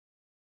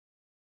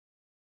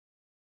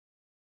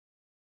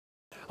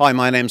Hi,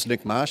 my name's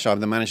Nick Marsh. I'm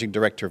the Managing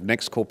Director of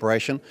Next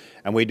Corporation,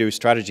 and we do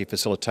strategy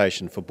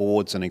facilitation for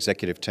boards and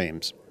executive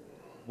teams.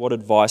 What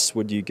advice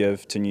would you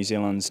give to New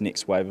Zealand's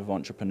next wave of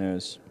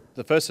entrepreneurs?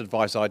 The first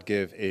advice I'd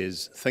give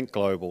is think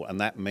global,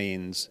 and that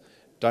means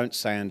don't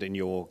stand in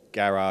your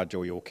garage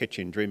or your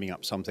kitchen dreaming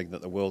up something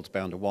that the world's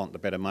bound to want, the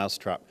better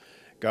mousetrap.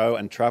 Go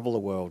and travel the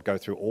world, go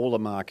through all the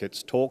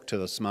markets, talk to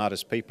the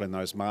smartest people in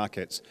those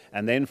markets,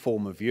 and then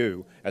form a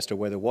view as to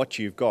whether what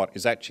you've got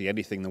is actually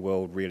anything the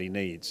world really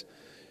needs.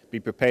 Be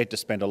prepared to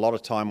spend a lot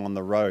of time on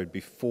the road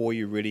before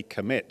you really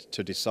commit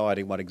to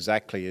deciding what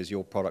exactly is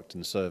your product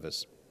and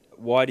service.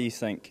 Why do you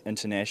think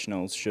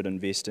internationals should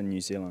invest in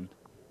New Zealand?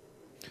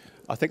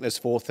 I think there's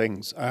four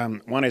things.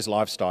 One is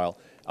lifestyle.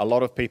 A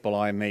lot of people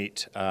I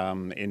meet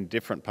in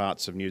different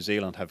parts of New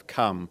Zealand have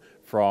come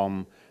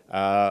from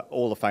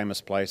all the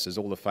famous places,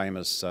 all the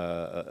famous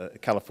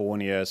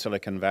California,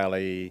 Silicon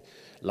Valley,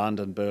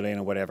 London, Berlin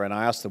or whatever, and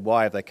I ask them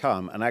why have they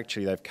come, and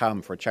actually they've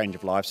come for a change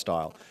of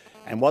lifestyle.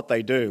 And what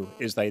they do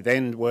is they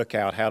then work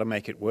out how to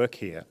make it work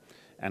here.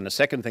 And the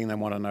second thing they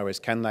want to know is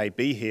can they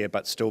be here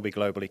but still be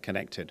globally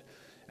connected?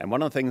 And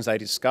one of the things they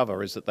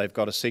discover is that they've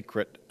got a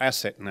secret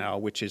asset now,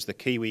 which is the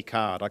Kiwi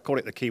card. I call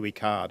it the Kiwi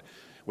card,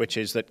 which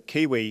is that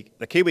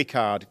the Kiwi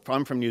card, if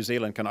I'm from New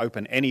Zealand, can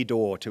open any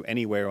door to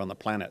anywhere on the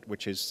planet,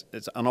 which is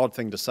it's an odd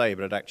thing to say,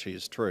 but it actually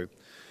is true.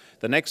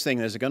 The next thing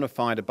is they're going to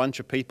find a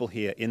bunch of people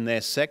here in their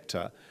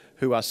sector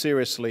who are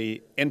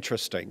seriously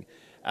interesting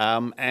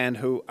and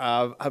who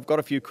have got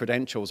a few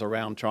credentials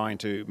around trying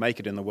to make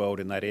it in the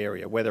world in that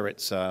area, whether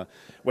it's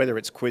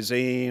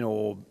cuisine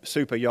or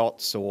super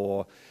yachts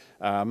or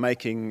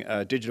making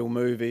digital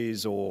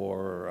movies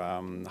or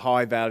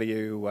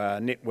high-value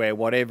knitwear,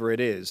 whatever it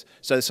is.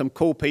 So there's some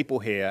cool people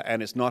here,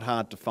 and it's not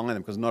hard to find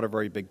them because it's not a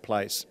very big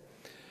place.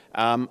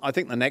 I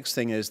think the next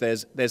thing is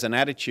there's an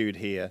attitude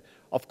here.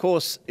 Of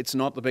course, it's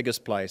not the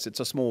biggest place, it's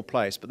a small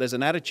place, but there's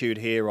an attitude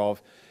here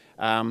of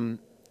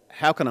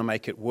how can I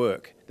make it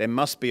work? There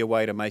must be a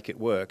way to make it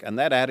work. And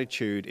that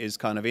attitude is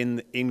kind of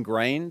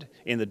ingrained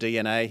in the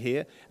DNA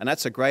here. And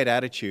that's a great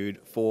attitude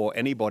for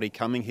anybody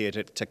coming here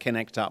to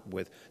connect up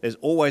with. There's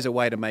always a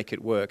way to make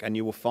it work, and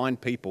you will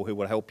find people who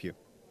will help you.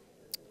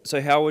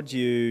 So how would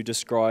you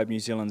describe New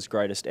Zealand's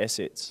greatest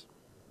assets?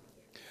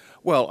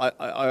 Well,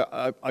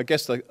 I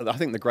guess I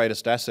think the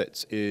greatest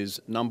assets is,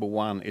 number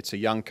one, it's a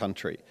young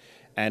country.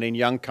 And in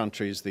young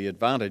countries, the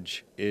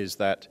advantage is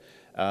that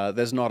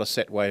there's not a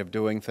set way of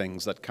doing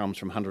things that comes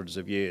from hundreds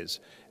of years.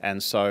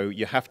 And so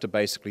you have to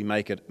basically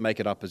make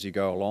it up as you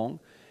go along.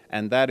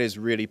 And that is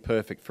really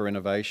perfect for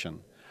innovation.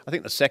 I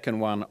think the second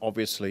one,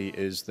 obviously,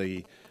 is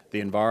the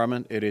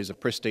environment. It is a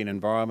pristine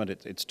environment.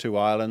 It's two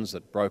islands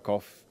that broke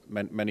off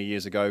many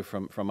years ago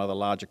from other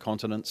larger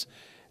continents.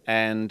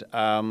 And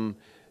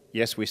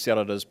yes, we sell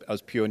it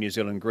as pure New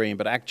Zealand green,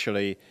 but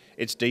actually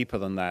it's deeper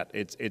than that.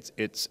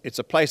 It's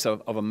a place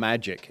of a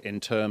magic in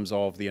terms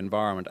of the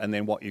environment and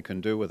then what you can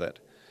do with it.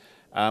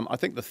 I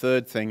think the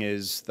third thing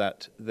is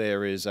that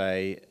there's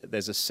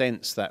a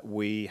sense that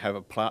we have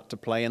a part to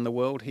play in the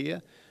world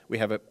here. We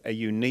have a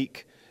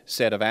unique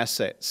set of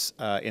assets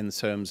in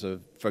terms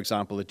of, for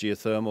example, the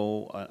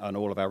geothermal and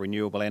all of our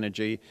renewable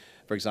energy,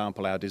 for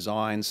example, our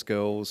design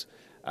skills.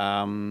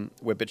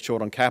 We're a bit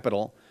short on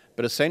capital.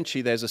 But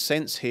essentially, there's a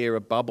sense here,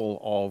 a bubble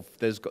of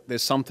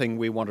there's something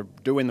we want to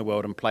do in the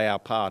world and play our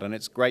part, and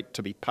it's great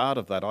to be part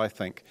of that, I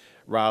think,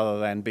 rather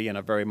than be in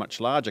a very much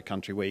larger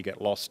country where you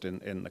get lost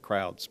in the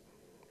crowds.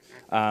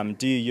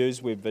 Do you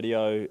use web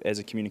video as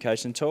a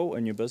communication tool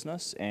in your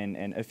business? And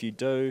if you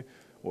do,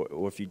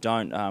 or if you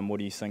don't, what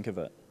do you think of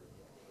it?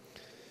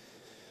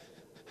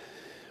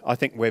 I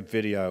think web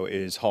video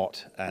is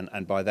hot,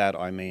 and by that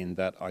I mean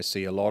that I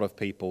see a lot of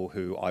people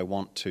who I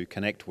want to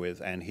connect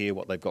with and hear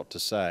what they've got to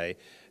say,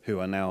 who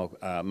are now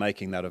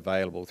making that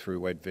available through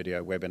web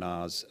video,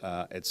 webinars,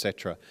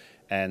 etc.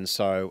 And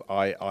so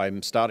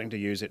I'm starting to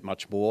use it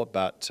much more,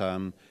 but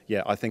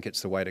yeah, I think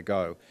it's the way to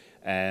go.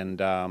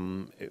 And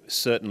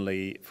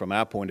certainly from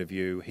our point of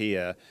view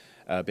here,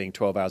 being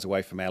 12 hours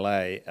away from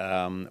LA,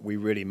 we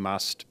really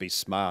must be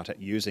smart at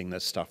using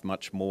this stuff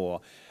much more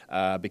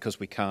because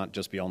we can't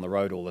just be on the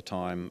road all the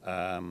time,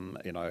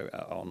 you know,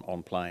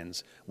 on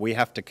planes. We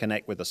have to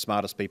connect with the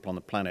smartest people on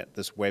the planet.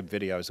 This web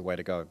video is the way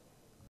to go.